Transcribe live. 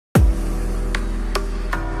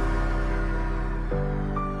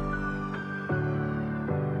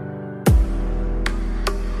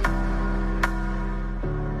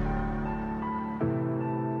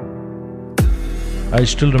I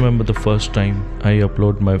still remember the first time I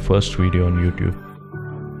uploaded my first video on YouTube,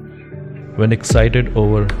 when excited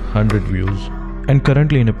over 100 views, and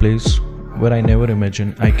currently in a place where I never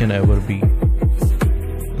imagined I can ever be,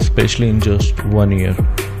 especially in just 1 year.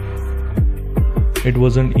 It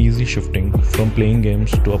wasn't easy shifting from playing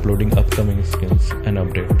games to uploading upcoming skins and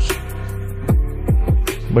updates.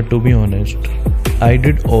 But to be honest, I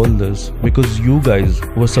did all this because you guys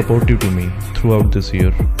were supportive to me throughout this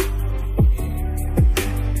year.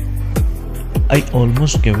 I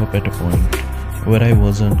almost gave up at a point where I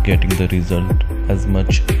wasn't getting the result as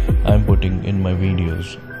much I'm putting in my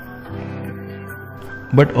videos.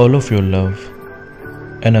 But all of your love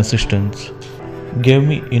and assistance gave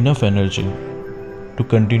me enough energy to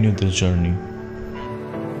continue this journey.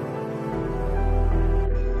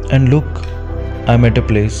 And look, I'm at a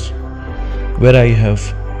place where I have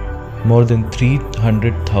more than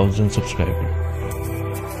 300,000 subscribers.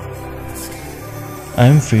 I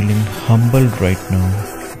am feeling humbled right now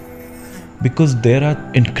because there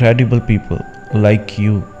are incredible people like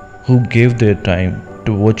you who gave their time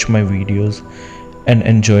to watch my videos and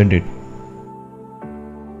enjoyed it.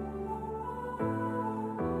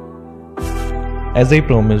 As I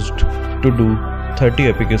promised to do 30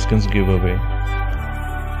 epic skins giveaway,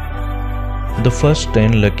 the first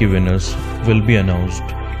 10 lucky winners will be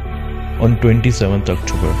announced on 27th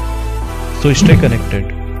October. So stay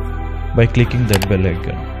connected by clicking that bell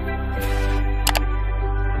icon.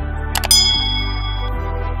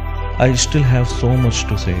 I still have so much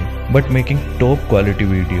to say, but making top quality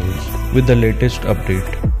videos with the latest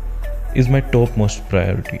update is my topmost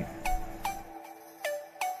priority.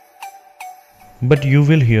 But you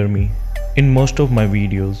will hear me in most of my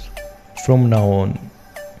videos from now on.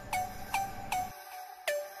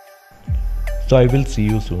 So I will see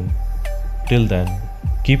you soon. Till then,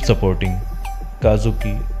 keep supporting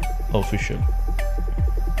Kazuki Official.